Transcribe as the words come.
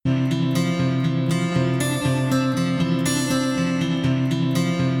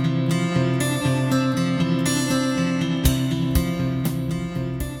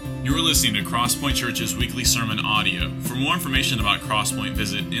Crosspoint Church's weekly sermon audio. For more information about Crosspoint,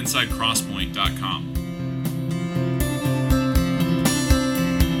 visit insidecrosspoint.com.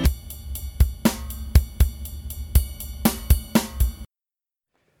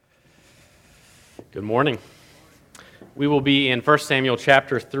 Good morning. We will be in 1 Samuel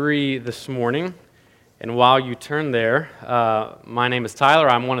chapter 3 this morning. And while you turn there, my name is Tyler.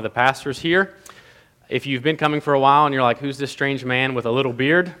 I'm one of the pastors here. If you've been coming for a while and you're like, who's this strange man with a little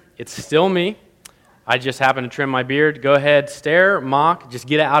beard? It's still me. I just happen to trim my beard. Go ahead, stare, mock, just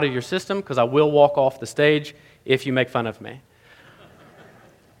get it out of your system because I will walk off the stage if you make fun of me.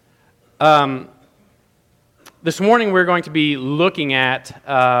 This morning we're going to be looking at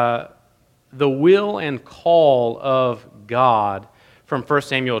the will and call of God from 1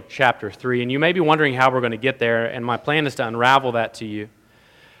 Samuel chapter 3. And you may be wondering how we're going to get there, and my plan is to unravel that to you.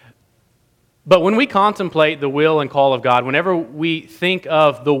 But when we contemplate the will and call of God, whenever we think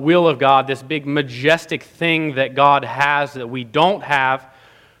of the will of God, this big majestic thing that God has that we don't have,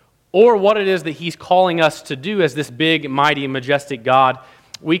 or what it is that He's calling us to do as this big, mighty, majestic God,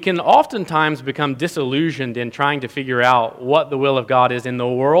 we can oftentimes become disillusioned in trying to figure out what the will of God is in the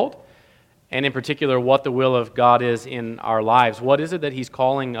world, and in particular, what the will of God is in our lives. What is it that He's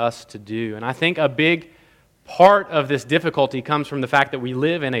calling us to do? And I think a big part of this difficulty comes from the fact that we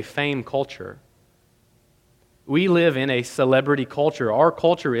live in a fame culture. We live in a celebrity culture. Our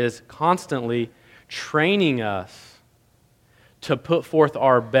culture is constantly training us to put forth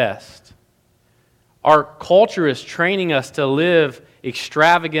our best. Our culture is training us to live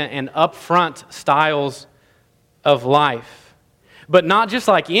extravagant and upfront styles of life. But not just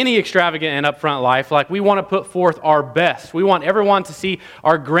like any extravagant and upfront life, like we want to put forth our best. We want everyone to see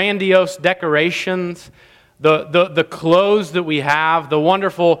our grandiose decorations, the clothes that we have, the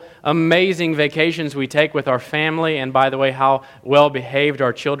wonderful, amazing vacations we take with our family, and by the way, how well behaved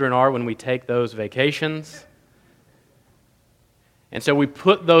our children are when we take those vacations. And so we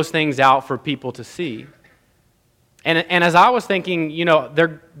put those things out for people to see. And as I was thinking, you know,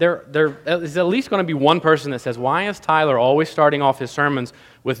 there is at least going to be one person that says, why is Tyler always starting off his sermons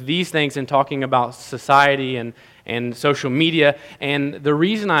with these things and talking about society and social media? And the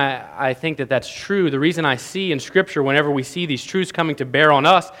reason I think that that's true, the reason I see in Scripture whenever we see these truths coming to bear on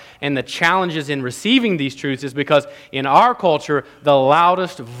us and the challenges in receiving these truths is because in our culture, the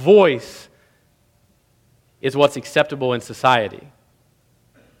loudest voice is what's acceptable in society.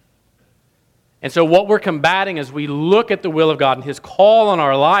 And so what we're combating as we look at the will of God and His call on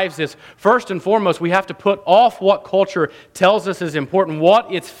our lives is, first and foremost, we have to put off what culture tells us is important,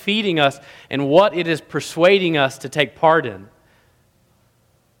 what it's feeding us, and what it is persuading us to take part in.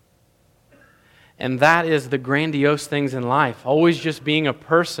 And that is the grandiose things in life, always just being a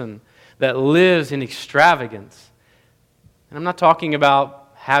person that lives in extravagance. And I'm not talking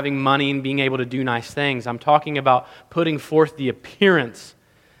about having money and being able to do nice things. I'm talking about putting forth the appearance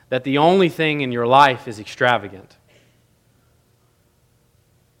that the only thing in your life is extravagant.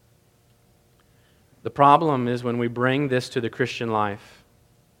 The problem is when we bring this to the Christian life,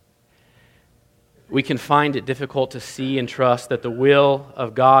 we can find it difficult to see and trust that the will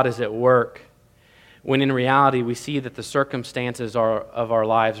of God is at work, when in reality we see that the circumstances of our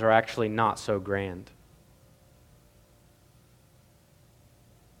lives are actually not so grand.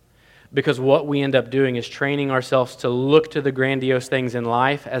 Because what we end up doing is training ourselves to look to the grandiose things in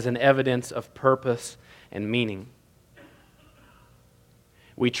life as an evidence of purpose and meaning.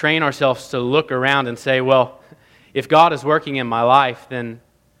 We train ourselves to look around and say, well, if God is working in my life, then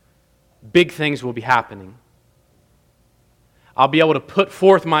big things will be happening. I'll be able to put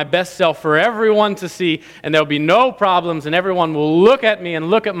forth my best self for everyone to see, and there'll be no problems, and everyone will look at me and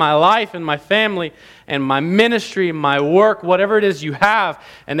look at my life and my family and my ministry and my work, whatever it is you have,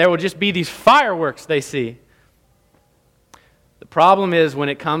 and there will just be these fireworks they see. The problem is when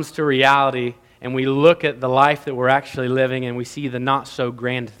it comes to reality and we look at the life that we're actually living and we see the not so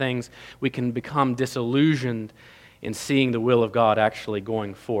grand things, we can become disillusioned in seeing the will of God actually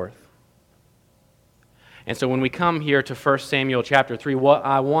going forth. And so when we come here to 1 Samuel chapter 3, what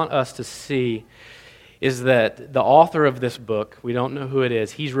I want us to see is that the author of this book, we don't know who it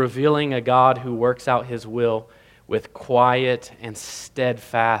is, he's revealing a God who works out His will with quiet and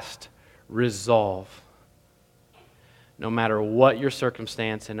steadfast resolve. No matter what your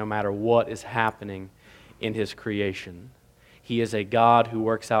circumstance and no matter what is happening in His creation. He is a God who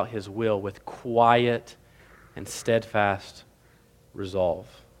works out His will with quiet and steadfast resolve.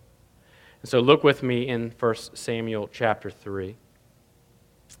 And so look with me in 1 Samuel chapter 3.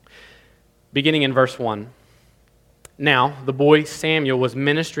 Beginning in verse 1. Now, the boy Samuel was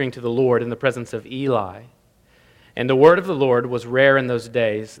ministering to the Lord in the presence of Eli. And the word of the Lord was rare in those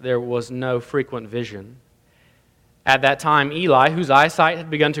days. There was no frequent vision. At that time, Eli, whose eyesight had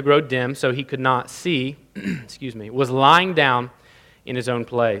begun to grow dim so he could not see, was lying down in his own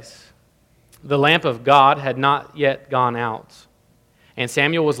place. The lamp of God had not yet gone out. And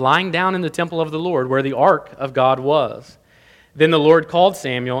Samuel was lying down in the temple of the Lord, where the ark of God was. Then the Lord called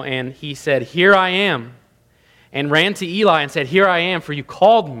Samuel, and he said, "Here I am," and ran to Eli and said, "Here I am, for you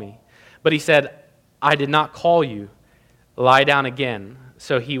called me." But he said, "I did not call you. Lie down again."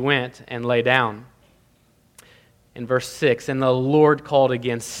 So he went and lay down. In verse 6, and the Lord called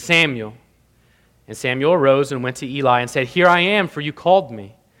again, "Samuel." And Samuel arose and went to Eli and said, "Here I am, for you called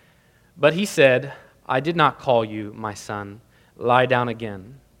me." But he said, "I did not call you, my son. Lie down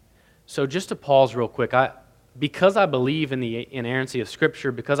again." So just to pause real quick, because I believe in the inerrancy of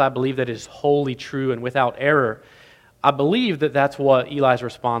Scripture, because I believe that it is wholly true and without error, I believe that that's what Eli's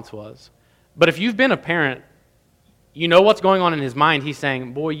response was. But if you've been a parent, you know what's going on in his mind. He's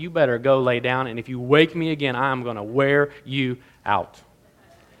saying, "Boy, you better go lay down, and if you wake me again, I'm going to wear you out."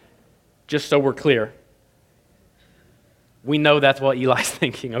 Just so we're clear. We know that's what Eli's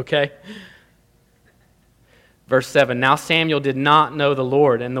thinking, okay? Verse 7, now Samuel did not know the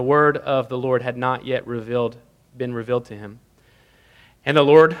Lord, and the word of the Lord had not yet been revealed to him. And the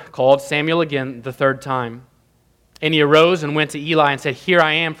Lord called Samuel again the third time. And he arose and went to Eli and said, "Here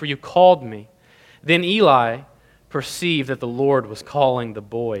I am, for you called me." Then Eli perceived that the Lord was calling the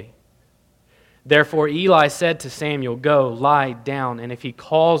boy. Therefore Eli said to Samuel, "Go, lie down, and if he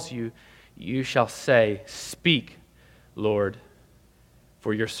calls you, you shall say, 'Speak, Lord,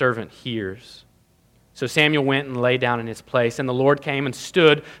 for your servant hears.'" So Samuel went and lay down in his place, and the Lord came and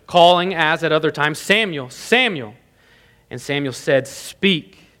stood, calling as at other times, "Samuel, Samuel." And Samuel said,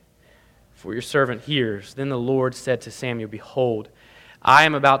 "Speak, for your servant hears." Then the Lord said to Samuel, "Behold, I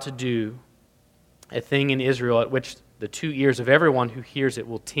am about to do a thing in Israel at which the 2 ears of everyone who hears it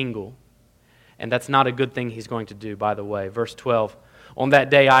will tingle." And that's not a good thing he's going to do, by the way. Verse 12, "On that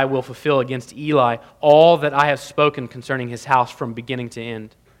day I will fulfill against Eli all that I have spoken concerning his house from beginning to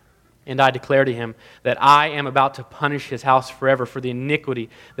end. And I declare to him that I am about to punish his house forever for the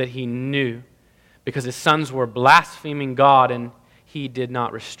iniquity that he knew, because his sons were blaspheming God, and he did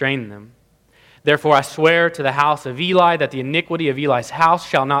not restrain them. Therefore I swear to the house of Eli that the iniquity of Eli's house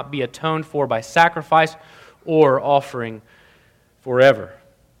shall not be atoned for by sacrifice or offering forever."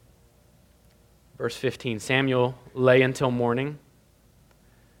 Verse 15, Samuel lay until morning.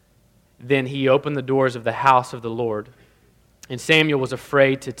 Then he opened the doors of the house of the Lord. And Samuel was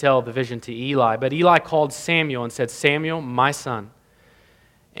afraid to tell the vision to Eli. But Eli called Samuel and said, "Samuel, my son."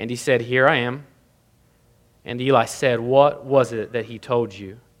 And he said, "Here I am." And Eli said, "What was it that he told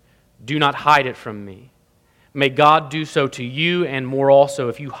you? Do not hide it from me. May God do so to you and more also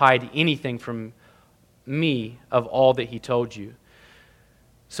if you hide anything from me of all that he told you."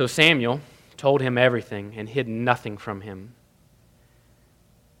 So Samuel told him everything and hid nothing from him.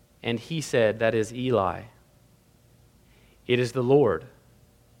 And he said, that is Eli, "It is the Lord.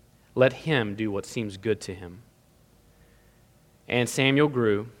 Let him do what seems good to him." And Samuel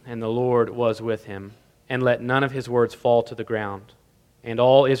grew, and the Lord was with him, and let none of his words fall to the ground. And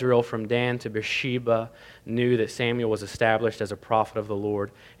all Israel from Dan to Beersheba knew that Samuel was established as a prophet of the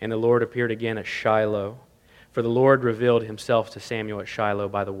Lord. And the Lord appeared again at Shiloh. For the Lord revealed himself to Samuel at Shiloh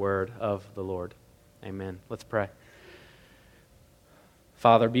by the word of the Lord. Amen. Let's pray.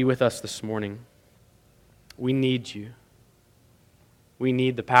 Father, be with us this morning. We need you. We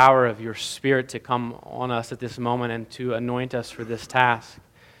need the power of your Spirit to come on us at this moment and to anoint us for this task.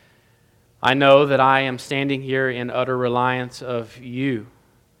 I know that I am standing here in utter reliance of you,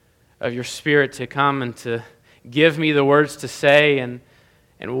 of your Spirit to come and to give me the words to say and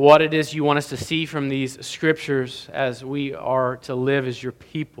what it is you want us to see from these scriptures as we are to live as your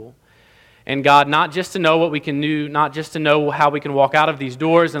people. And God, not just to know what we can do, not just to know how we can walk out of these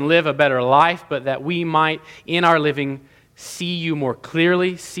doors and live a better life, but that we might, in our living, see you more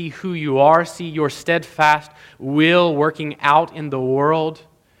clearly, see who you are, see your steadfast will working out in the world,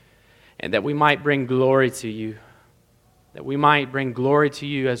 and that we might bring glory to you. That we might bring glory to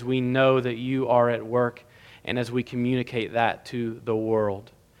you as we know that you are at work and as we communicate that to the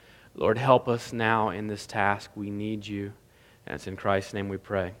world. Lord, help us now in this task. We need you. And it's in Christ's name we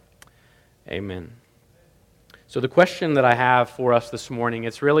pray. Amen. So the question that I have for us this morning,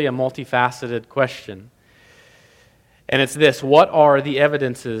 it's really a multifaceted question. And it's this: what are the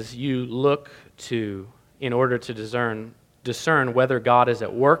evidences you look to in order to discern whether God is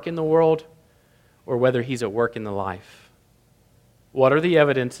at work in the world or whether he's at work in the life? What are the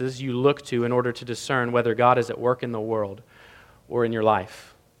evidences you look to in order to discern whether God is at work in the world or in your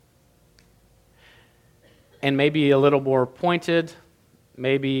life? and maybe a little more pointed,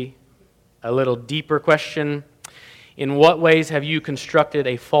 maybe a little deeper question. In what ways have you constructed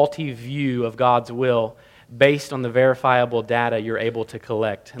a faulty view of God's will based on the verifiable data you're able to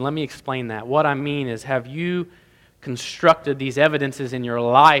collect? And let me explain that. What I mean is, have you constructed these evidences in your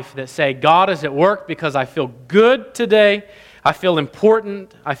life that say, God is at work because I feel good today, I feel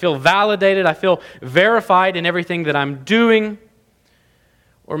important, I feel validated, I feel verified in everything that I'm doing?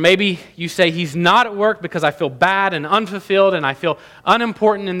 Or maybe you say He's not at work because I feel bad and unfulfilled and I feel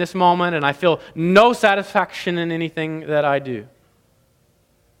unimportant in this moment and I feel no satisfaction in anything that I do.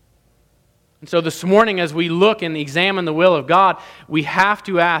 And so this morning, as we look and examine the will of God, we have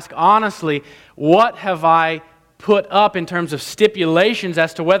to ask honestly, what have I put up in terms of stipulations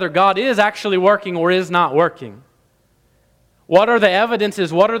as to whether God is actually working or is not working? What are the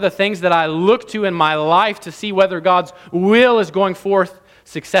evidences? What are the things that I look to in my life to see whether God's will is going forth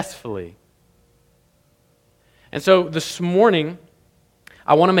successfully? And so this morning,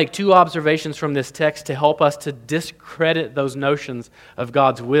 I want to make two observations from this text to help us to discredit those notions of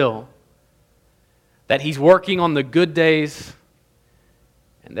God's will. That He's working on the good days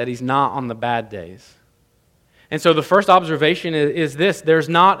and that He's not on the bad days. And so the first observation is this: there's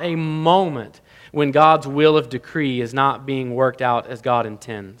not a moment when God's will of decree is not being worked out as God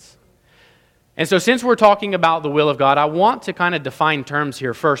intends. And so since we're talking about the will of God, I want to kind of define terms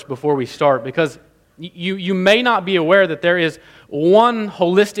here first before we start, because you may not be aware that there is one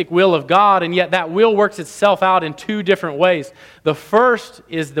holistic will of God, and yet that will works itself out in two different ways. The first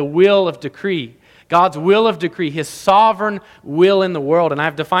is the will of decree. God's will of decree, His sovereign will in the world. And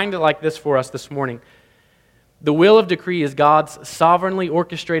I've defined it like this for us this morning. The will of decree is God's sovereignly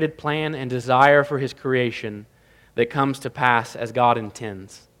orchestrated plan and desire for His creation that comes to pass as God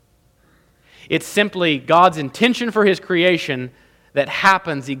intends. It's simply God's intention for His creation that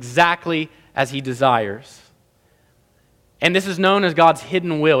happens exactly as He desires. And this is known as God's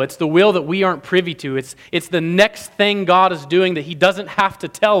hidden will. It's the will that we aren't privy to. It's the next thing God is doing that He doesn't have to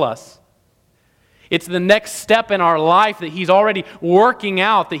tell us. It's the next step in our life that He's already working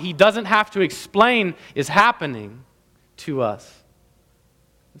out, that He doesn't have to explain is happening to us.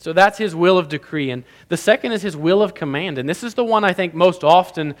 So that's His will of decree. And the second is His will of command. And this is the one I think most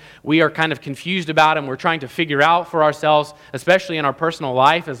often we are kind of confused about and we're trying to figure out for ourselves, especially in our personal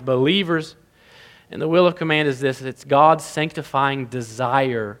life as believers. And the will of command is this: it's God's sanctifying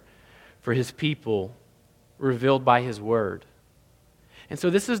desire for His people revealed by His Word. And so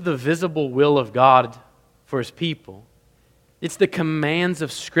this is the visible will of God for His people. It's the commands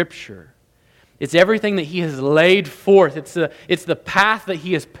of Scripture. It's everything that He has laid forth. It's the path that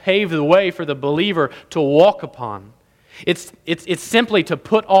He has paved the way for the believer to walk upon. It's simply to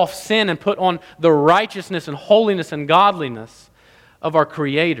put off sin and put on the righteousness and holiness and godliness of our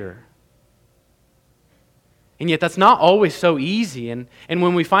Creator. And yet that's not always so easy. And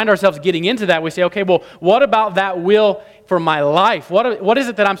when we find ourselves getting into that, we say, okay, well, what about that will for my life? What is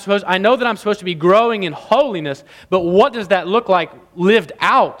it that I know that I'm supposed to be growing in holiness, but what does that look like lived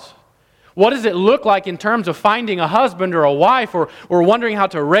out? What does it look like in terms of finding a husband or a wife, or wondering how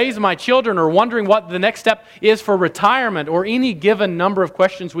to raise my children, or wondering what the next step is for retirement, or any given number of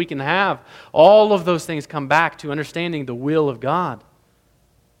questions we can have? All of those things come back to understanding the will of God.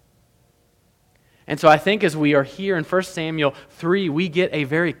 And so I think as we are here in 1 Samuel 3, we get a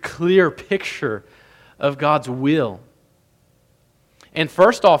very clear picture of God's will. And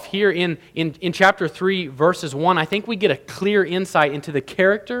first off, here in chapter 3, verses 1, I think we get a clear insight into the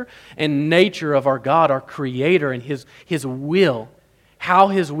character and nature of our God, our Creator, and His will, how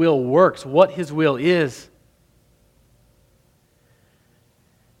His will works, what His will is.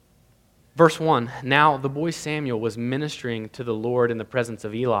 Verse 1, now the boy Samuel was ministering to the Lord in the presence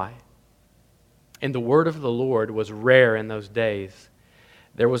of Eli. And the word of the Lord was rare in those days.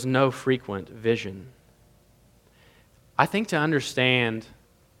 There was no frequent vision. I think to understand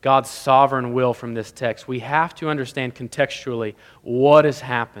God's sovereign will from this text, we have to understand contextually what is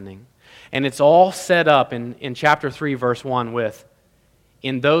happening. And it's all set up in chapter 3, verse 1 with,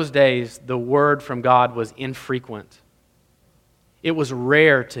 in those days, the word from God was infrequent. It was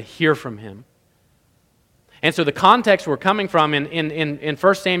rare to hear from Him. And so the context we're coming from in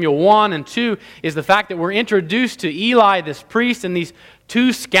 1 Samuel 1 and 2 is the fact that we're introduced to Eli, this priest, and these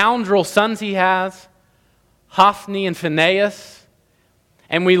two scoundrel sons he has, Hophni and Phinehas.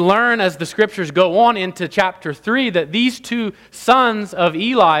 And we learn as the Scriptures go on into chapter 3 that these two sons of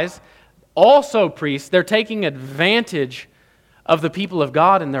Eli's, also priests, they're taking advantage of the people of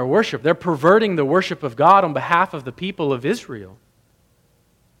God in their worship. They're perverting the worship of God on behalf of the people of Israel.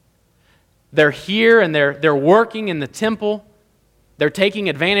 They're here and they're working in the temple. They're taking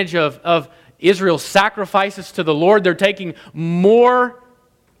advantage of Israel's sacrifices to the Lord. They're taking more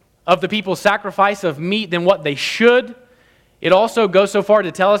of the people's sacrifice of meat than what they should. It also goes so far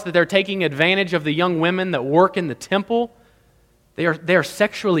to tell us that they're taking advantage of the young women that work in the temple. They are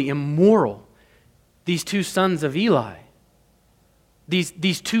sexually immoral, these two sons of Eli.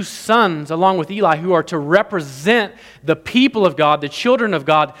 These two sons, along with Eli, who are to represent the people of God, the children of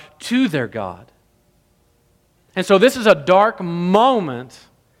God, to their God. And so this is a dark moment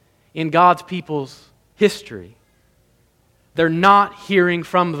in God's people's history. They're not hearing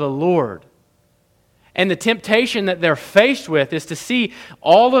from the Lord. And the temptation that they're faced with is to see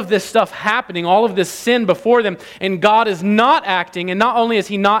all of this stuff happening, all of this sin before them, and God is not acting, and not only is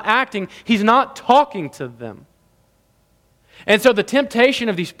He not acting, He's not talking to them. And so the temptation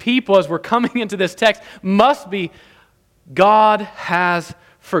of these people as we're coming into this text must be, God has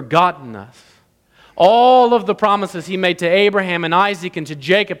forgotten us. All of the promises He made to Abraham and Isaac and to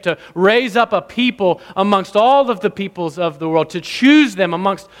Jacob to raise up a people amongst all of the peoples of the world, to choose them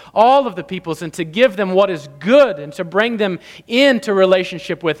amongst all of the peoples and to give them what is good and to bring them into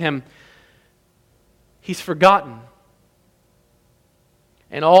relationship with Him. He's forgotten.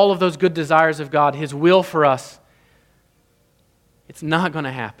 And all of those good desires of God, His will for us, it's not going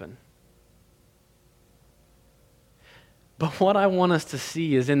to happen. But what I want us to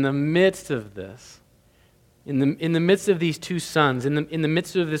see is in the midst of this, in the midst of these two sons, in the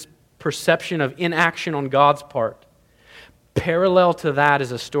midst of this perception of inaction on God's part, parallel to that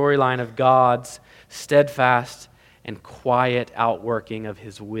is a storyline of God's steadfast and quiet outworking of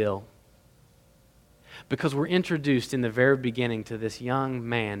His will. Because we're introduced in the very beginning to this young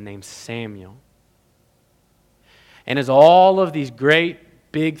man named Samuel. And as all of these great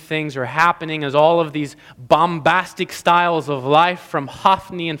big things are happening, as all of these bombastic styles of life from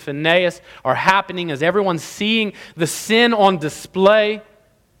Hophni and Phinehas are happening, as everyone's seeing the sin on display,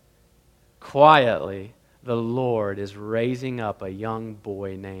 quietly the Lord is raising up a young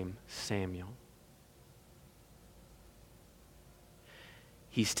boy named Samuel.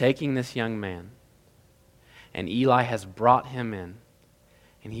 He's taking this young man, and Eli has brought him in,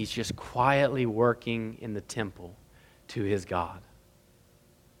 and he's just quietly working in the temple to his God.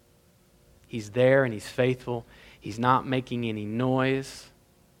 He's there and he's faithful. He's not making any noise.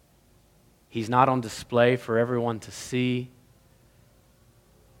 He's not on display for everyone to see.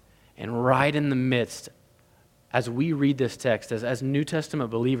 And right in the midst, as we read this text, as New Testament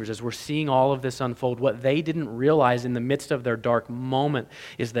believers, as we're seeing all of this unfold, what they didn't realize in the midst of their dark moment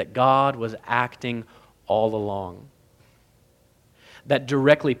is that God was acting all along. That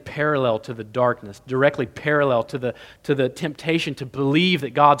directly parallel to the darkness, directly parallel to the temptation to believe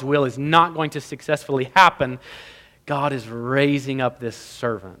that God's will is not going to successfully happen, God is raising up this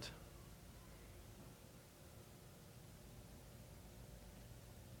servant.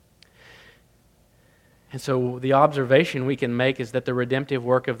 And so the observation we can make is that the redemptive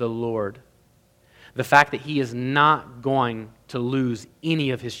work of the Lord, the fact that He is not going to lose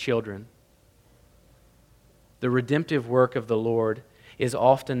any of His children, the redemptive work of the Lord is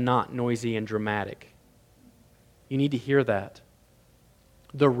often not noisy and dramatic. You need to hear that.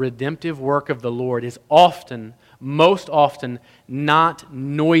 The redemptive work of the Lord is often, most often, not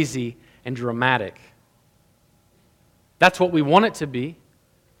noisy and dramatic. That's what we want it to be.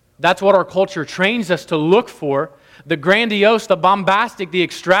 That's what our culture trains us to look for. The grandiose, the bombastic, the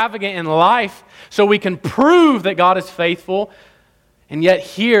extravagant in life, so we can prove that God is faithful. And yet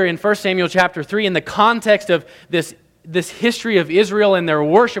here in 1 Samuel chapter 3, in the context of this history of Israel and their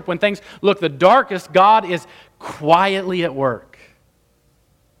worship, when things look the darkest, God is quietly at work.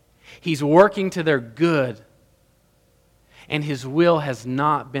 He's working to their good, and His will has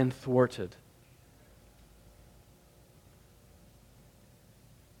not been thwarted.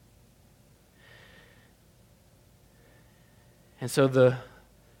 And so the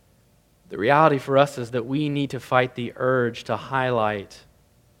reality for us is that we need to fight the urge to highlight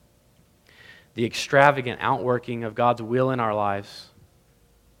the extravagant outworking of God's will in our lives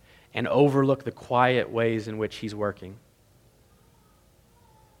and overlook the quiet ways in which He's working.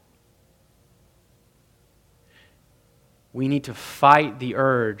 We need to fight the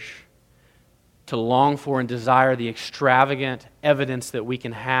urge to long for and desire the extravagant evidence that we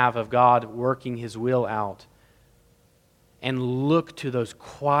can have of God working His will out, and look to those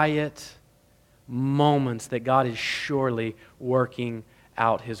quiet moments that God is surely working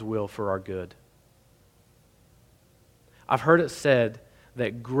out His will for our good. I've heard it said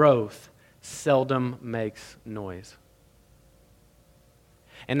that growth seldom makes noise.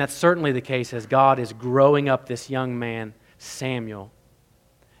 And that's certainly the case as God is growing up this young man, Samuel.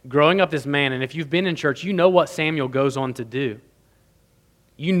 Growing up this man, and if you've been in church, you know what Samuel goes on to do.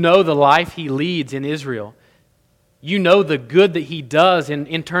 You know the life he leads in Israel. You know the good that he does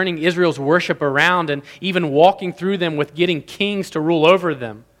in turning Israel's worship around and even walking through them with getting kings to rule over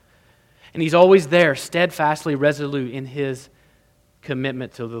them. And he's always there, steadfastly resolute in his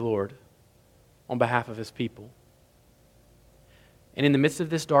commitment to the Lord on behalf of his people. And in the midst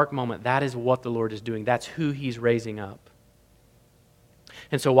of this dark moment, that is what the Lord is doing. That's who he's raising up.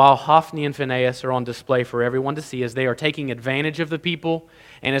 And so while Hophni and Phinehas are on display for everyone to see as they are taking advantage of the people,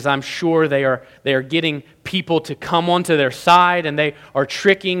 and as I'm sure they are getting people to come onto their side, and they are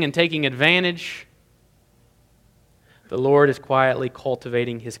tricking and taking advantage, the Lord is quietly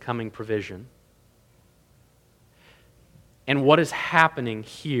cultivating his coming provision. And what is happening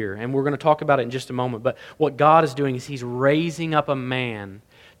here, and we're going to talk about it in just a moment, but what God is doing is he's raising up a man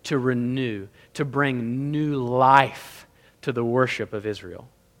to renew, to bring new life to the worship of Israel.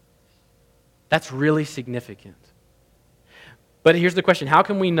 That's really significant. But here's the question: how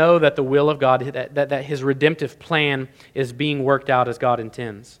can we know that the will of God, that his redemptive plan is being worked out as God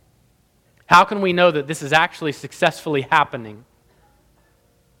intends? How can we know that this is actually successfully happening?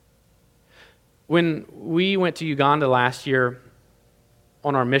 When we went to Uganda last year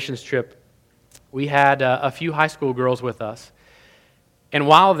on our missions trip, we had a few high school girls with us. And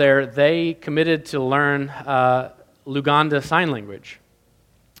while there, they committed to learn Luganda Sign Language.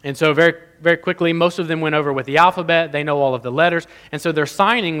 And so very, very quickly, most of them went over with the alphabet. They know all of the letters. And so they're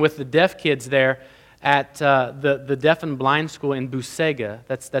signing with the deaf kids there at the deaf and blind school in Busega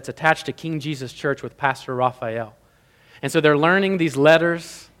that's attached to King Jesus Church with Pastor Raphael. And so they're learning these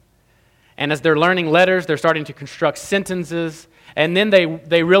letters. And as they're learning letters, they're starting to construct sentences. And then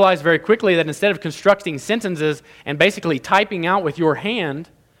they realize very quickly that instead of constructing sentences and basically typing out with your hand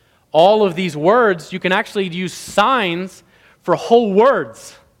all of these words, you can actually use signs for whole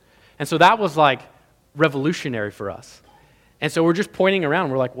words. And so that was like revolutionary for us. And so we're just pointing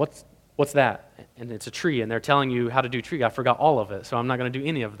around. We're like, what's that? And it's a tree, and they're telling you how to do tree. I forgot all of it, so I'm not going to do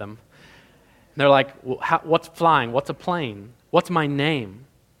any of them. And they're like, well, what's flying? What's a plane? What's my name?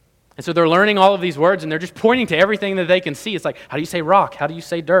 And so they're learning all of these words, and they're just pointing to everything that they can see. It's like, how do you say rock? How do you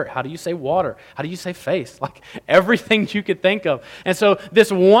say dirt? How do you say water? How do you say face? Like everything you could think of. And so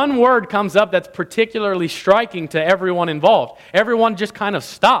this one word comes up that's particularly striking to everyone involved. Everyone just kind of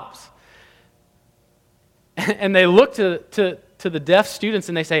stops. And they look to the deaf students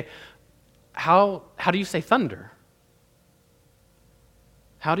and they say, how do you say thunder?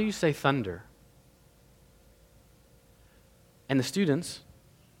 How do you say thunder? And the students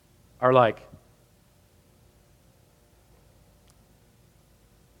are like,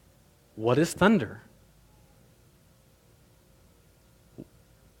 what is thunder?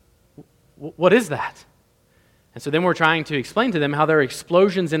 What is that? And so then we're trying to explain to them how there are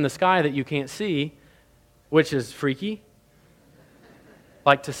explosions in the sky that you can't see, which is freaky,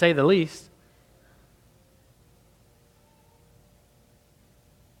 like to say the least.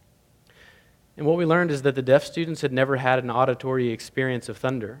 And what we learned is that the deaf students had never had an auditory experience of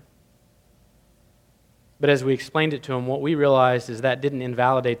thunder. But as we explained it to them, what we realized is that didn't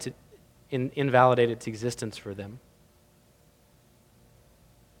invalidate its existence for them.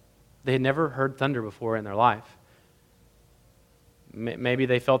 They had never heard thunder before in their life. Maybe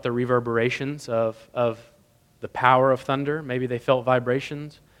they felt the reverberations of the power of thunder. Maybe they felt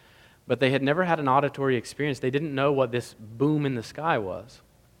vibrations. But they had never had an auditory experience. They didn't know what this boom in the sky was.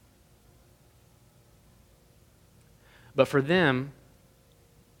 But for them,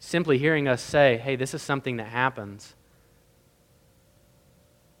 simply hearing us say, hey, this is something that happens,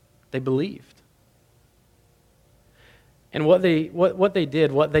 they believed. And what they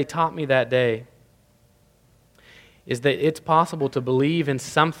did, what they taught me that day, is that it's possible to believe in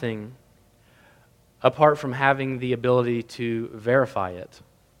something apart from having the ability to verify it.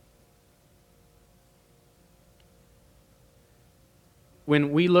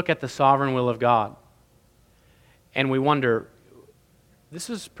 When we look at the sovereign will of God, and we wonder, this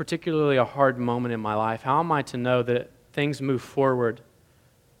is particularly a hard moment in my life. How am I to know that things move forward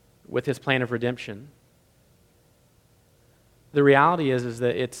with His plan of redemption? The reality is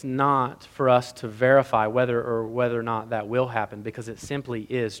that it's not for us to verify whether or not that will happen, because it simply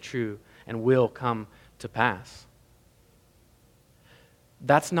is true and will come to pass.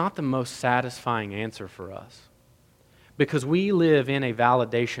 That's not the most satisfying answer for us, because we live in a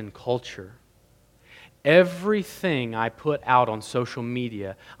validation culture. Everything I put out on social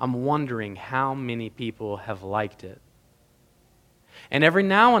media, I'm wondering how many people have liked it. And every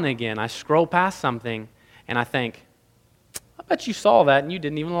now and again, I scroll past something and I think, I bet you saw that and you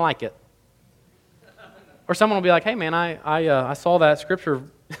didn't even like it. Or someone will be like, hey man, I saw that scripture.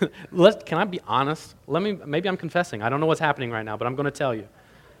 Can I be honest? Maybe I'm confessing. I don't know what's happening right now, but I'm going to tell you.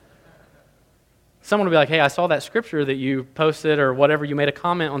 Someone will be like, hey, I saw that scripture that you posted or whatever, you made a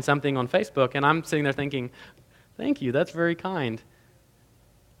comment on something on Facebook, and I'm sitting there thinking, thank you, that's very kind.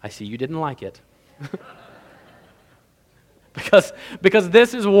 I see you didn't like it. because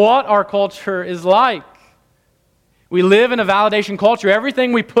this is what our culture is like. We live in a validation culture.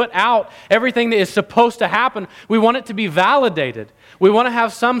 Everything we put out, everything that is supposed to happen, we want it to be validated. We want to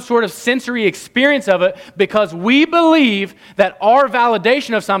have some sort of sensory experience of it because we believe that our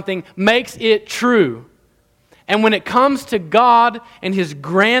validation of something makes it true. And when it comes to God and His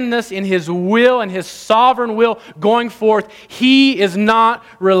grandness in His will and His sovereign will going forth, He is not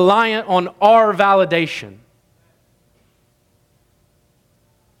reliant on our validation.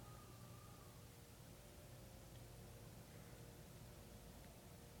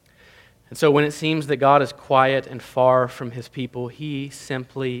 And so when it seems that God is quiet and far from His people, He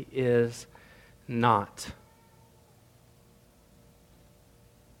simply is not.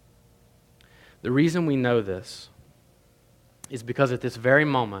 The reason we know this is because at this very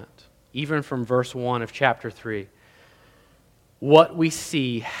moment, even from verse 1 of chapter 3, what we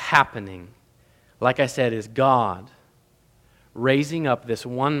see happening, like I said, is God raising up this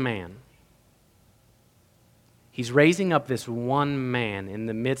one man. He's raising up this one man in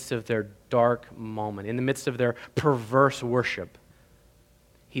the midst of their dark moment, in the midst of their perverse worship.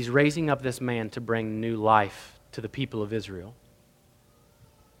 He's raising up this man to bring new life to the people of Israel.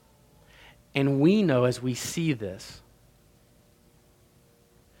 And we know as we see this,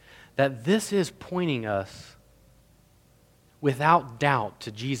 that this is pointing us without doubt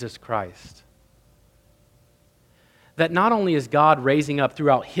to Jesus Christ. That not only is God raising up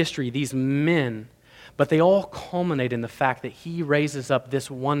throughout history these men, but they all culminate in the fact that He raises up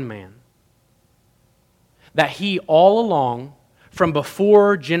this one man. That He all along, from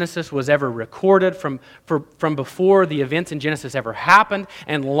before Genesis was ever recorded, from before the events in Genesis ever happened,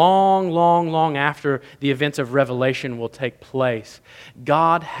 and long after the events of Revelation will take place,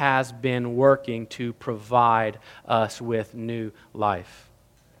 God has been working to provide us with new life.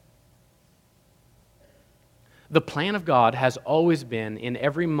 The plan of God has always been, in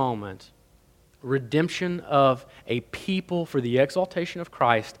every moment, redemption of a people for the exaltation of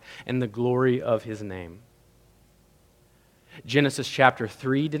Christ and the glory of His name. Genesis chapter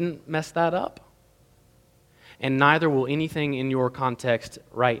 3 didn't mess that up. And neither will anything in your context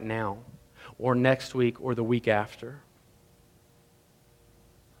right now, or next week, or the week after.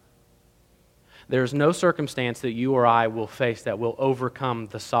 There's no circumstance that you or I will face that will overcome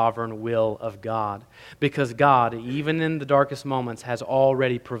the sovereign will of God. Because God, even in the darkest moments, has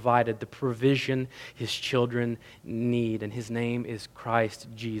already provided the provision His children need. And His name is Christ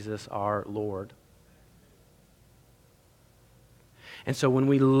Jesus our Lord. And so when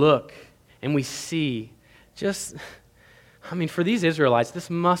we look and we see for these Israelites, this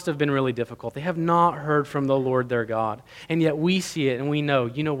must have been really difficult. They have not heard from the Lord their God. And yet we see it and we know,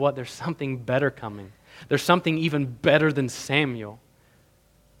 you know what? There's something better coming. There's something even better than Samuel.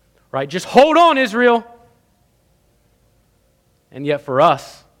 Right? Just hold on, Israel. And yet for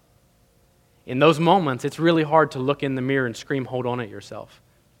us, in those moments, it's really hard to look in the mirror and scream, hold on at yourself.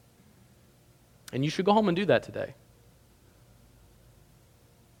 And you should go home and do that today.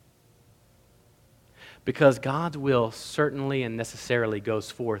 Because God's will certainly and necessarily goes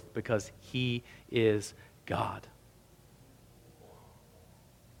forth because He is God.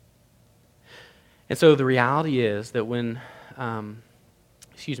 And so the reality is that the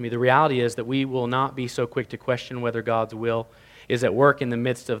reality is that we will not be so quick to question whether God's will is at work in the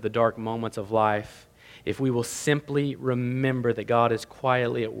midst of the dark moments of life if we will simply remember that God is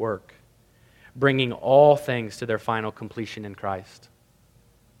quietly at work, bringing all things to their final completion in Christ.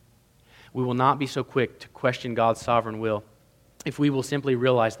 We will not be so quick to question God's sovereign will if we will simply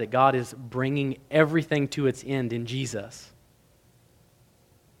realize that God is bringing everything to its end in Jesus.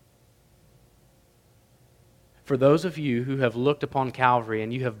 For those of you who have looked upon Calvary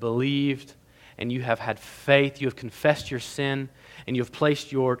and you have believed and you have had faith, you have confessed your sin, and you have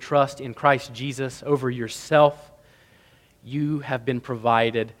placed your trust in Christ Jesus over yourself, you have been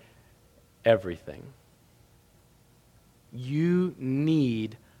provided everything. You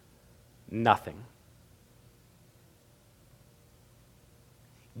need nothing.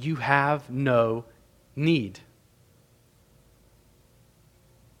 You have no need.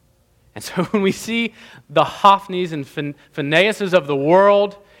 And so when we see the Hophnis and Phinehas's of the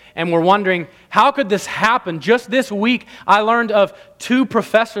world, and we're wondering, how could this happen? Just this week, I learned of 2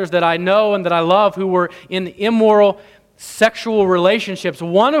 professors that I know and that I love who were in immoral sexual relationships,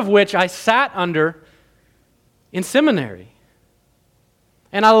 one of which I sat under in seminary.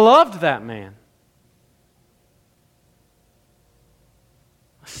 And I loved that man.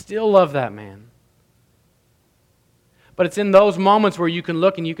 I still love that man. But it's in those moments where you can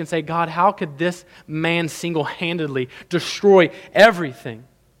look and you can say, God, how could this man single-handedly destroy everything?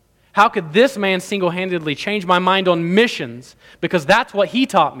 How could this man single-handedly change my mind on missions? Because that's what he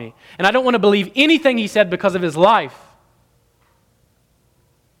taught me. And I don't want to believe anything he said because of his life.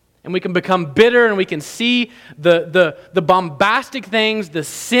 And we can become bitter and we can see the bombastic things, the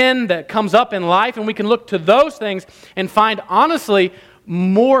sin that comes up in life, and we can look to those things and find, honestly,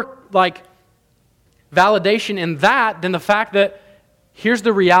 more like validation in that than the fact that here's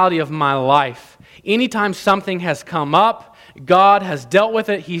the reality of my life. Anytime something has come up, God has dealt with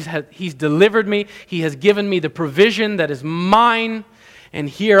it. He's delivered me. He has given me the provision that is mine, and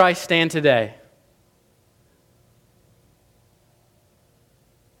here I stand today.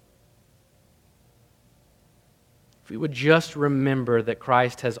 If we would just remember that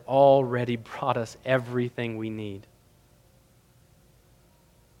Christ has already brought us everything we need.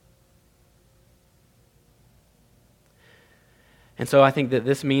 And so I think that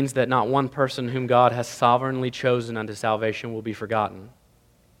this means that not one person whom God has sovereignly chosen unto salvation will be forgotten.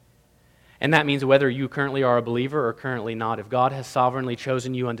 And that means whether you currently are a believer or currently not, if God has sovereignly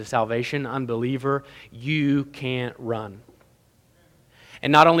chosen you unto salvation, unbeliever, you can't run.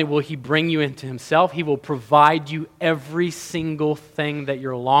 And not only will He bring you into Himself, He will provide you every single thing that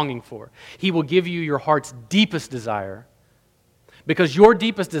you're longing for. He will give you your heart's deepest desire. Because your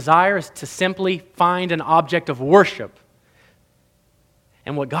deepest desire is to simply find an object of worship.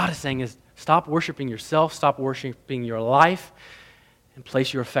 And what God is saying is, stop worshiping yourself, stop worshiping your life, and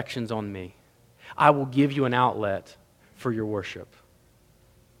place your affections on me. I will give you an outlet for your worship.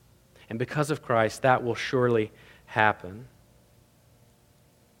 And because of Christ, that will surely happen.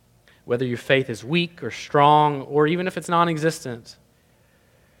 Whether your faith is weak or strong, or even if it's non-existent,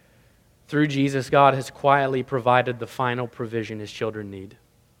 through Jesus, God has quietly provided the final provision His children need.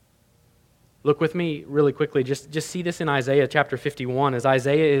 Look with me really quickly. Just see this in Isaiah chapter 51, as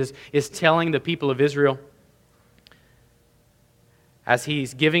Isaiah is telling the people of Israel, as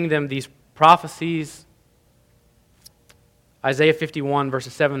he's giving them these prophecies. Isaiah 51,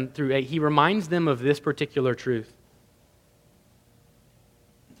 verses 7 through 8, he reminds them of this particular truth.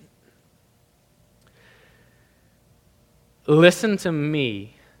 Listen to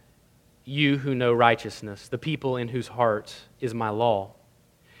me, you who know righteousness, the people in whose heart is my law.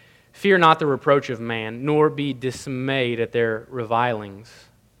 Fear not the reproach of man, nor be dismayed at their revilings.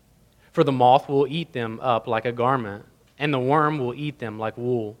 For the moth will eat them up like a garment, and the worm will eat them like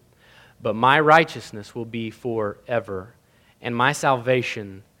wool. But my righteousness will be forever, and my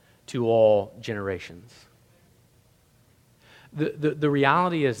salvation to all generations. The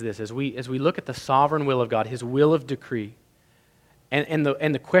reality is this, as we look at the sovereign will of God, His will of decree, and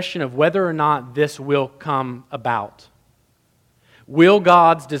the question of whether or not this will come about. Will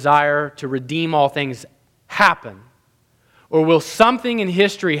God's desire to redeem all things happen? Or will something in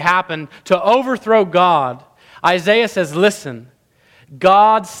history happen to overthrow God? Isaiah says, listen,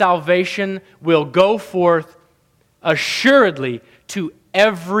 God's salvation will go forth assuredly to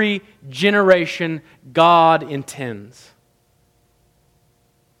every generation God intends.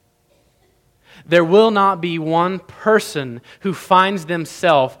 There will not be one person who finds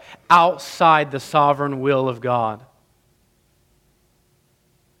themselves outside the sovereign will of God.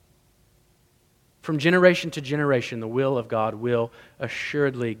 From generation to generation, the will of God will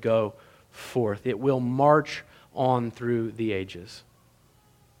assuredly go forth. It will march on through the ages.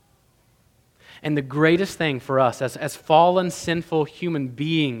 And the greatest thing for us as fallen, sinful human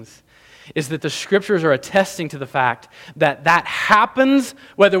beings is that the Scriptures are attesting to the fact that that happens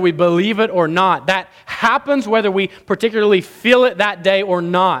whether we believe it or not. That happens whether we particularly feel it that day or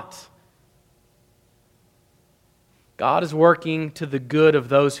not. God is working to the good of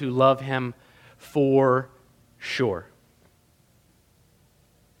those who love Him for sure.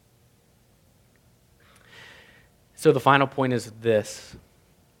 So the final point is this.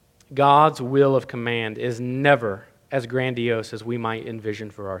 God's will of command is never as grandiose as we might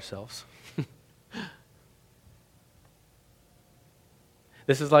envision for ourselves.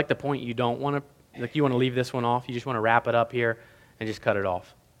 This is like the point you don't want to, like you want to leave this one off. You just want to wrap it up here and just cut it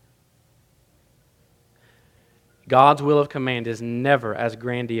off. God's will of command is never as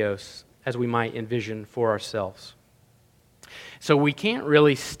grandiose as we might envision for ourselves. So we can't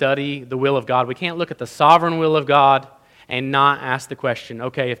really study the will of God. We can't look at the sovereign will of God and not ask the question,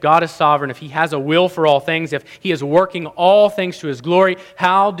 okay, if God is sovereign, if He has a will for all things, if He is working all things to His glory,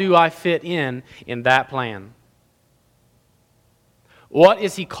 how do I fit in that plan? What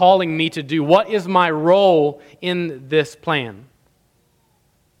is He calling me to do? What is my role in this plan?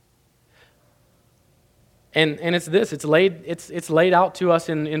 And it's this, it's laid out to us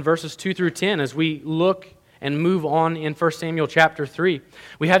in verses 2 through 10 as we look and move on in 1 Samuel chapter 3.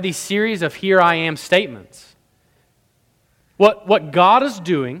 We have these series of here I am statements. What God is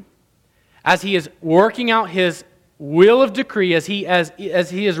doing as He is working out His will of decree, as He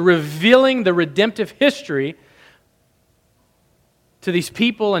is revealing the redemptive history to these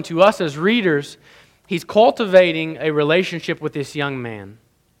people and to us as readers, He's cultivating a relationship with this young man.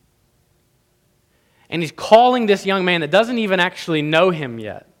 And He's calling this young man that doesn't even actually know Him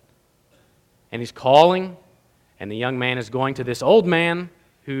yet. And He's calling, and the young man is going to this old man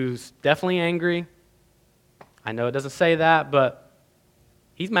who's definitely angry. I know it doesn't say that, but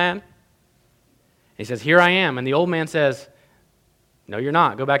he's mad. And he says, here I am. And the old man says, no, you're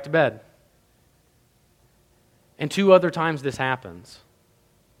not. Go back to bed. And 2 other times this happens.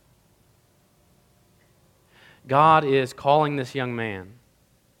 God is calling this young man.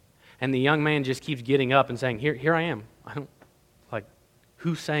 And the young man just keeps getting up and saying, here I am. I don't,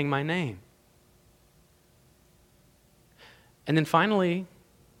 who's saying my name? And then finally,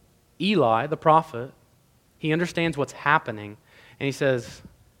 Eli, the prophet, he understands what's happening. And he says,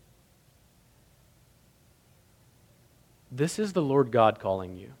 this is the Lord God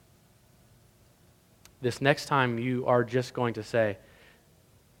calling you. This next time you are just going to say,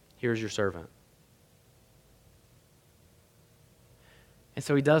 here's your servant. And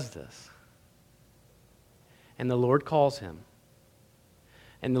so he does this. And the Lord calls him.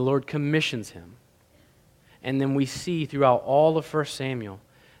 And the Lord commissions him. And then we see throughout all of 1 Samuel,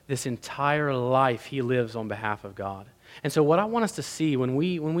 this entire life he lives on behalf of God. And so what I want us to see when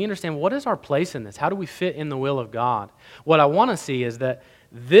we understand what is our place in this, how do we fit in the will of God, what I want to see is that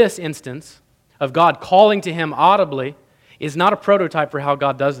this instance of God calling to him audibly is not a prototype for how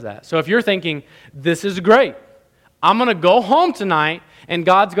God does that. So if you're thinking, this is great, I'm going to go home tonight and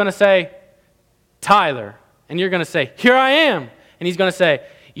God's going to say, Tyler, and you're going to say, here I am. And he's going to say,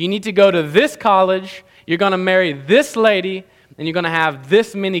 you need to go to this college, you're going to marry this lady, and you're going to have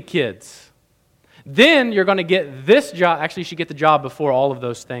this many kids. Then you're going to get this job. Actually, you should get the job before all of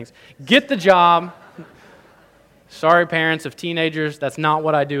those things. Get the job. Sorry, parents of teenagers, that's not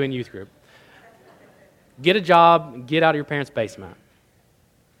what I do in youth group. Get a job, get out of your parents' basement.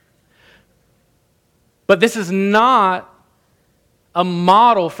 But this is not a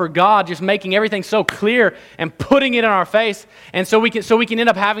model for God just making everything so clear and putting it in our face, and so we can end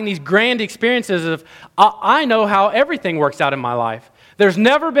up having these grand experiences of, I know how everything works out in my life. There's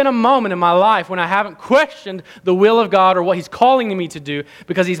never been a moment in my life when I haven't questioned the will of God or what He's calling me to do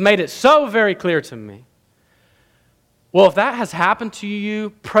because He's made it so very clear to me. Well, if that has happened to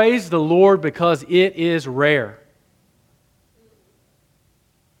you, praise the Lord because it is rare.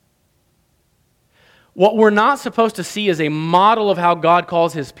 What we're not supposed to see is a model of how God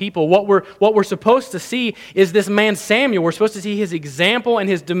calls His people. What we're supposed to see is this man Samuel. We're supposed to see his example and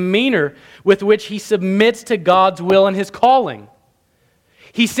his demeanor with which he submits to God's will and His calling.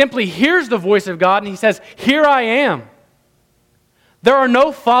 He simply hears the voice of God and he says, here I am. There are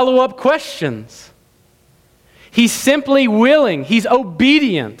no follow-up questions. He's simply willing. He's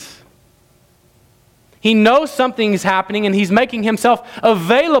obedient. He knows something is happening and he's making himself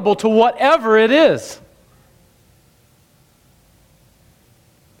available to whatever it is.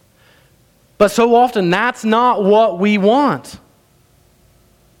 But so often that's not what we want.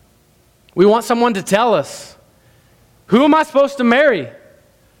 We want someone to tell us, who am I supposed to marry?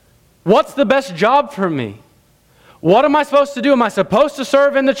 What's the best job for me? What am I supposed to do? Am I supposed to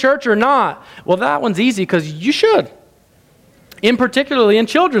serve in the church or not? Well, that one's easy because you should. Particularly in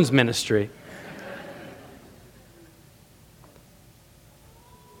children's ministry.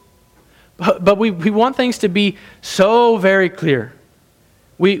 But we want things to be so very clear.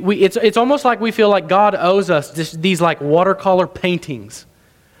 It's almost like we feel like God owes us these like watercolor paintings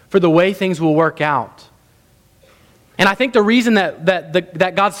for the way things will work out. And I think the reason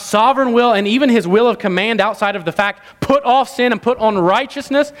that God's sovereign will and even His will of command outside of the fact, put off sin and put on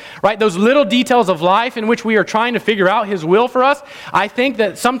righteousness, right? Those little details of life in which we are trying to figure out His will for us, I think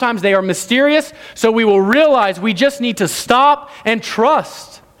that sometimes they are mysterious, so we will realize we just need to stop and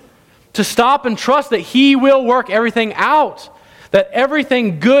trust. To stop and trust that He will work everything out. That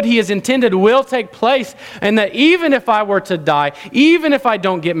everything good He has intended will take place, and that even if I were to die, even if I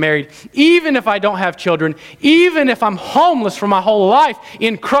don't get married, even if I don't have children, even if I'm homeless for my whole life,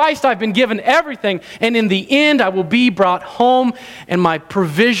 in Christ I've been given everything, and in the end I will be brought home, and my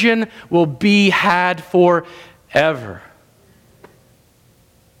provision will be had forever.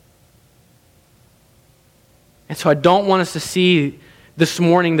 And so I don't want us to see this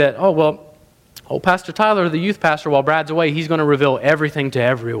morning that, Pastor Tyler, the youth pastor, while Brad's away, he's going to reveal everything to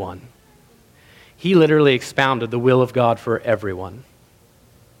everyone. He literally expounded the will of God for everyone.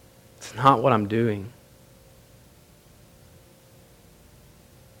 It's not what I'm doing.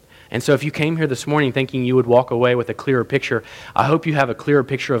 And so if you came here this morning thinking you would walk away with a clearer picture, I hope you have a clearer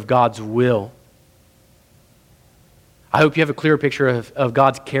picture of God's will. I hope you have a clearer picture of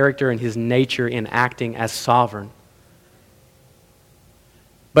God's character and His nature in acting as sovereign.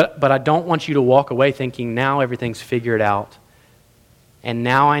 But I don't want you to walk away thinking now everything's figured out. And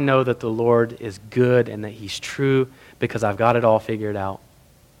now I know that the Lord is good and that He's true because I've got it all figured out.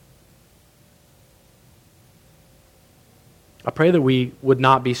 I pray that we would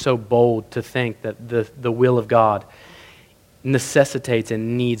not be so bold to think that the will of God necessitates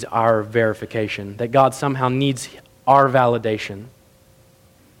and needs our verification, that God somehow needs our validation.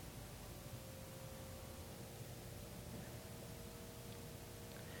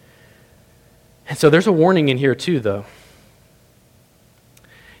 And so there's a warning in here too, though.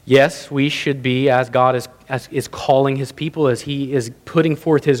 Yes, we should be, as God is calling His people, as He is putting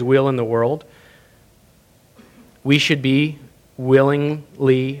forth His will in the world, we should be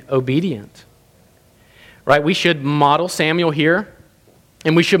willingly obedient. Right? We should model Samuel here,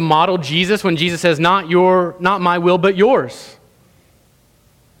 and we should model Jesus when Jesus says, not my will, but yours.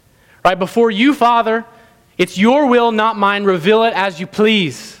 Right? Before you, Father, it's your will, not mine. Reveal it as you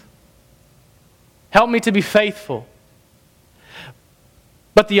please. Help me to be faithful.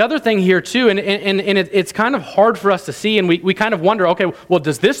 But the other thing here too, and it's kind of hard for us to see, and we kind of wonder, okay, well,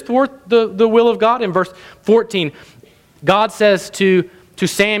 does this thwart the will of God? In verse 14, God says to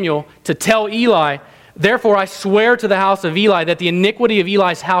Samuel to tell Eli, therefore I swear to the house of Eli that the iniquity of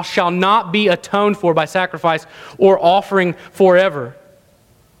Eli's house shall not be atoned for by sacrifice or offering forever.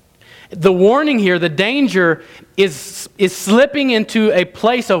 The warning here, the danger, is slipping into a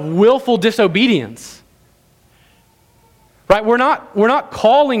place of willful disobedience. Right? We're not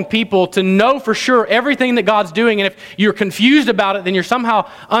calling people to know for sure everything that God's doing, and if you're confused about it, then you're somehow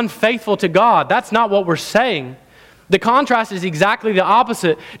unfaithful to God. That's not what we're saying. The contrast is exactly the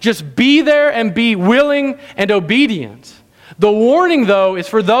opposite. Just be there and be willing and obedient. The warning, though, is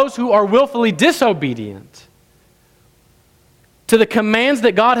for those who are willfully disobedient to the commands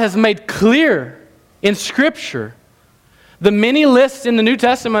that God has made clear in Scripture. The many lists in the New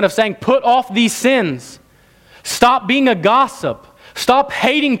Testament of saying, put off these sins. Stop being a gossip. Stop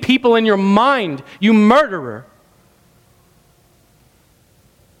hating people in your mind, you murderer.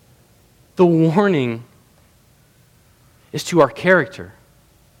 The warning is to our character.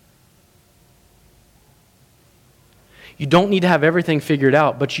 You don't need to have everything figured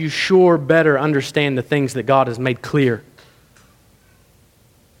out, but you sure better understand the things that God has made clear.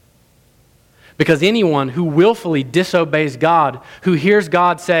 Because anyone who willfully disobeys God, who hears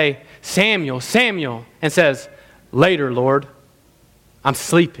God say, Samuel, Samuel, and says, later, Lord, I'm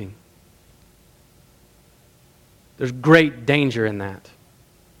sleeping. There's great danger in that.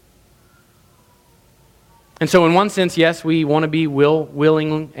 And so in one sense, yes, we want to be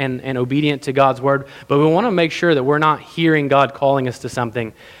willing and obedient to God's word, but we want to make sure that we're not hearing God calling us to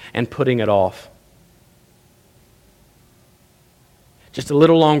something and putting it off. Just a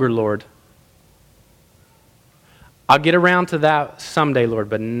little longer, Lord. I'll get around to that someday, Lord,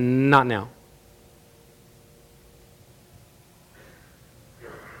 but not now.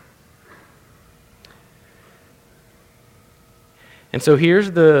 And so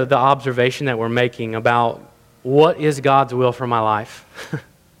here's the observation that we're making about what is God's will for my life.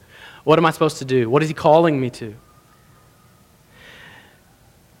 What am I supposed to do? What is He calling me to?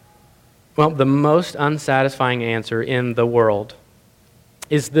 Well, the most unsatisfying answer in the world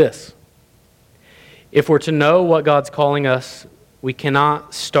is this. If we're to know what God's calling us, we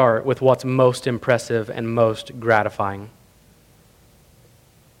cannot start with what's most impressive and most gratifying.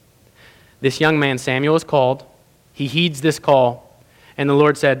 This young man, Samuel, is called. He heeds this call. And the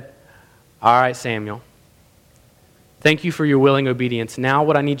Lord said, all right, Samuel, thank you for your willing obedience. Now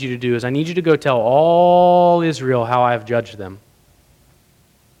what I need you to do is I need you to go tell all Israel how I have judged them.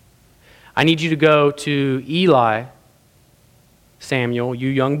 I need you to go to Eli, Samuel, you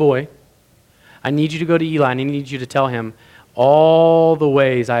young boy. I need you to go to Eli and I need you to tell him all the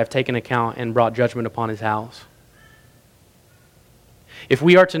ways I have taken account and brought judgment upon his house. If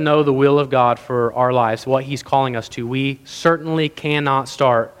we are to know the will of God for our lives, what He's calling us to, we certainly cannot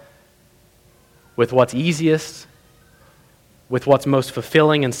start with what's easiest, with what's most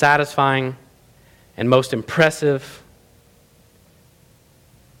fulfilling and satisfying and most impressive.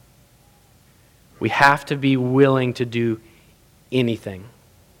 We have to be willing to do anything.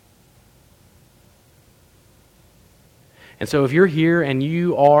 And so if you're here and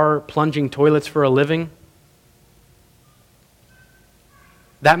you are plunging toilets for a living,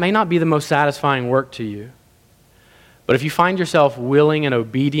 that may not be the most satisfying work to you. But if you find yourself willing and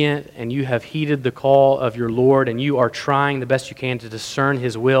obedient and you have heeded the call of your Lord and you are trying the best you can to discern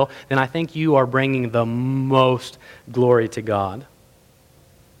His will, then I think you are bringing the most glory to God.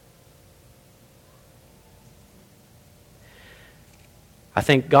 I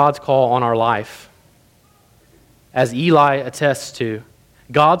think God's call on our life, as Eli attests to,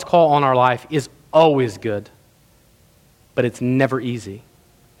 God's call on our life is always good, but it's never easy.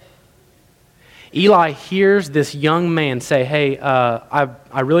 Eli hears this young man say, hey,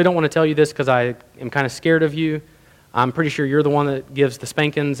 I really don't want to tell you this because I am kind of scared of you. I'm pretty sure you're the one that gives the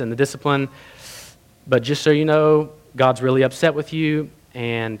spankings and the discipline. But just so you know, God's really upset with you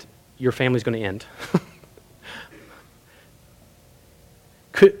and your family's going to end.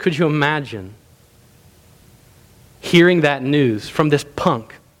 Could you imagine hearing that news from this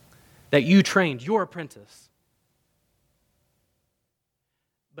punk that you trained, your apprentice?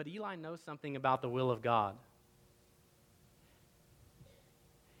 But Eli knows something about the will of God.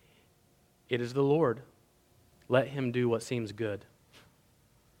 It is the Lord. Let him do what seems good.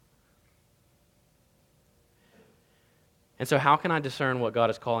 And so how can I discern what God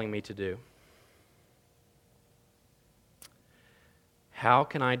is calling me to do? How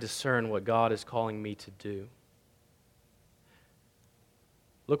can I discern what God is calling me to do?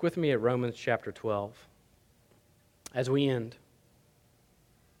 Look with me at Romans chapter 12 as we end.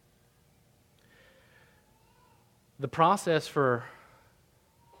 The process for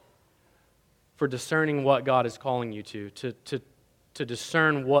discerning what God is calling you to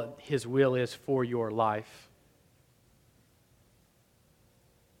discern what His will is for your life,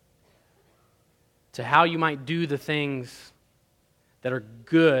 to how you might do the things that are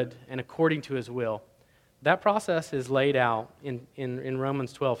good and according to His will. That process is laid out in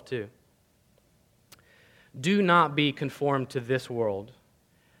Romans 12 too. Do not be conformed to this world,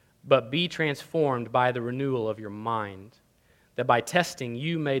 but be transformed by the renewal of your mind, that by testing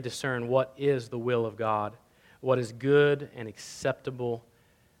you may discern what is the will of God, what is good and acceptable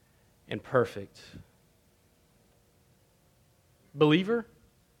and perfect. Believer,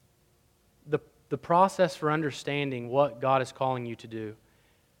 the process for understanding what God is calling you to do,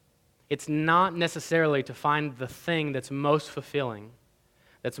 it's not necessarily to find the thing that's most fulfilling,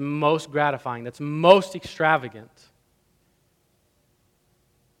 that's most gratifying, that's most extravagant.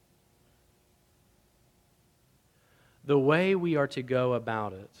 The way we are to go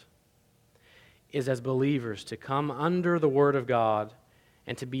about it is as believers to come under the Word of God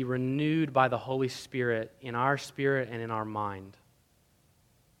and to be renewed by the Holy Spirit in our spirit and in our mind.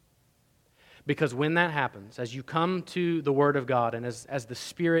 Because when that happens, as you come to the Word of God and as the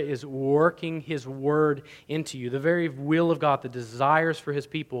Spirit is working His Word into you, the very will of God, the desires for His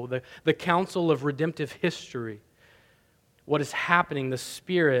people, the counsel of redemptive history, what is happening, the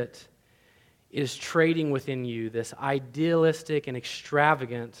Spirit is trading within you this idealistic and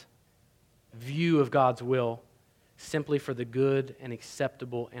extravagant view of God's will simply for the good and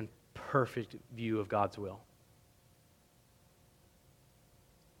acceptable and perfect view of God's will.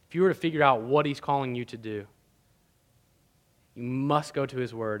 If you were to figure out what He's calling you to do, you must go to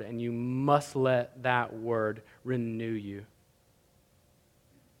His Word and you must let that Word renew you.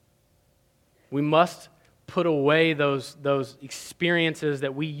 We must put away those experiences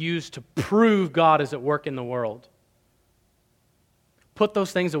that we use to prove God is at work in the world. Put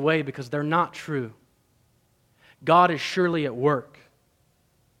those things away because they're not true. God is surely at work.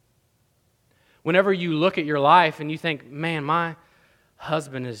 Whenever you look at your life and you think, man, my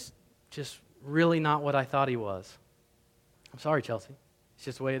husband is just really not what I thought he was. I'm sorry, Chelsea. It's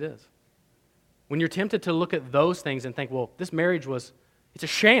just the way it is. When you're tempted to look at those things and think, well, this marriage it's a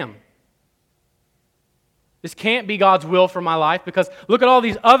sham. This can't be God's will for my life because look at all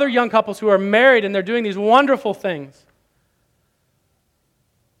these other young couples who are married and they're doing these wonderful things.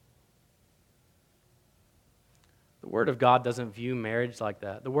 The Word of God doesn't view marriage like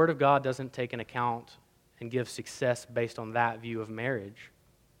that. The Word of God doesn't take an account and give success based on that view of marriage.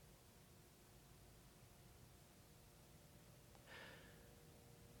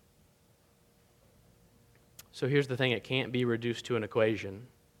 So here's the thing, it can't be reduced to an equation.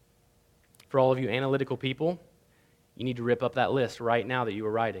 For all of you analytical people, you need to rip up that list right now that you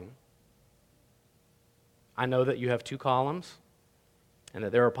were writing. I know that you have 2 columns and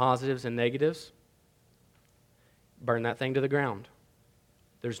that there are positives and negatives. Burn that thing to the ground.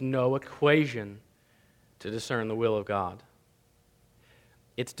 There's no equation to discern the will of God.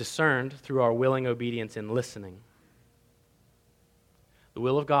 It's discerned through our willing obedience in listening. The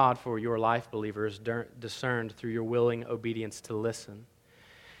will of God for your life, believer, is discerned through your willing obedience to listen.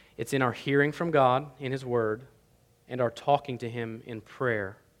 It's in our hearing from God in His Word and our talking to Him in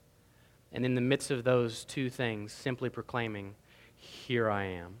prayer. And in the midst of those two things, simply proclaiming, here I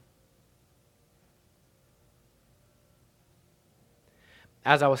am.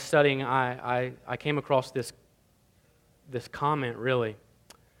 As I was studying, I came across this comment, really.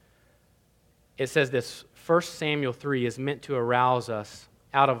 It says this, 1 Samuel 3 is meant to arouse us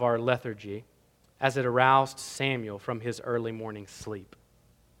out of our lethargy as it aroused Samuel from his early morning sleep.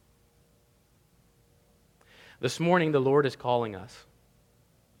 This morning, the Lord is calling us.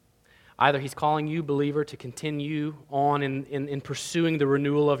 Either He's calling you, believer, to continue on in pursuing the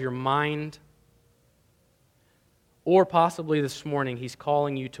renewal of your mind, or possibly this morning, He's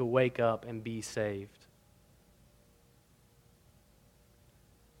calling you to wake up and be saved.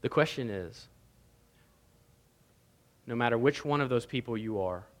 The question is, no matter which one of those people you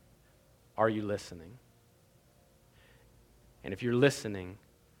are you listening? And if you're listening,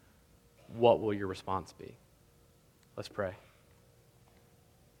 what will your response be? Let's pray.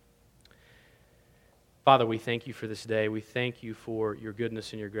 Father, we thank you for this day. We thank you for your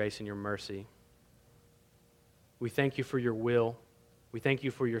goodness and your grace and your mercy. We thank you for your will. We thank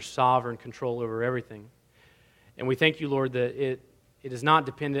you for your sovereign control over everything. And we thank you, Lord, that it is not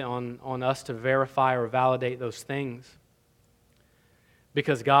dependent on us to verify or validate those things.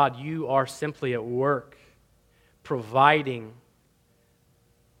 Because, God, you are simply at work providing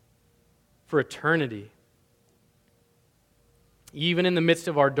for eternity. Even in the midst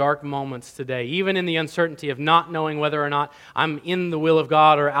of our dark moments today, even in the uncertainty of not knowing whether or not I'm in the will of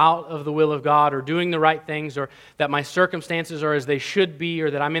God or out of the will of God or doing the right things or that my circumstances are as they should be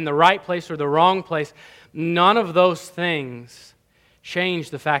or that I'm in the right place or the wrong place, none of those things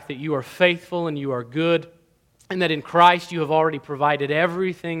change the fact that you are faithful and you are good and that in Christ you have already provided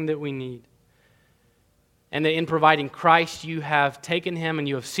everything that we need. And that in providing Christ, you have taken Him and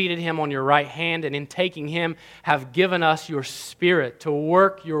you have seated Him on your right hand, and in taking Him, have given us your Spirit to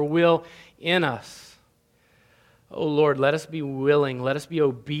work your will in us. Oh Lord, let us be willing, let us be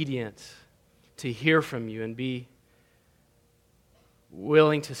obedient to hear from you and be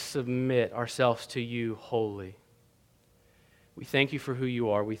willing to submit ourselves to you wholly. We thank you for who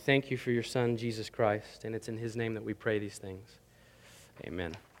you are. We thank you for your Son, Jesus Christ, and it's in His name that we pray these things.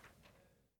 Amen.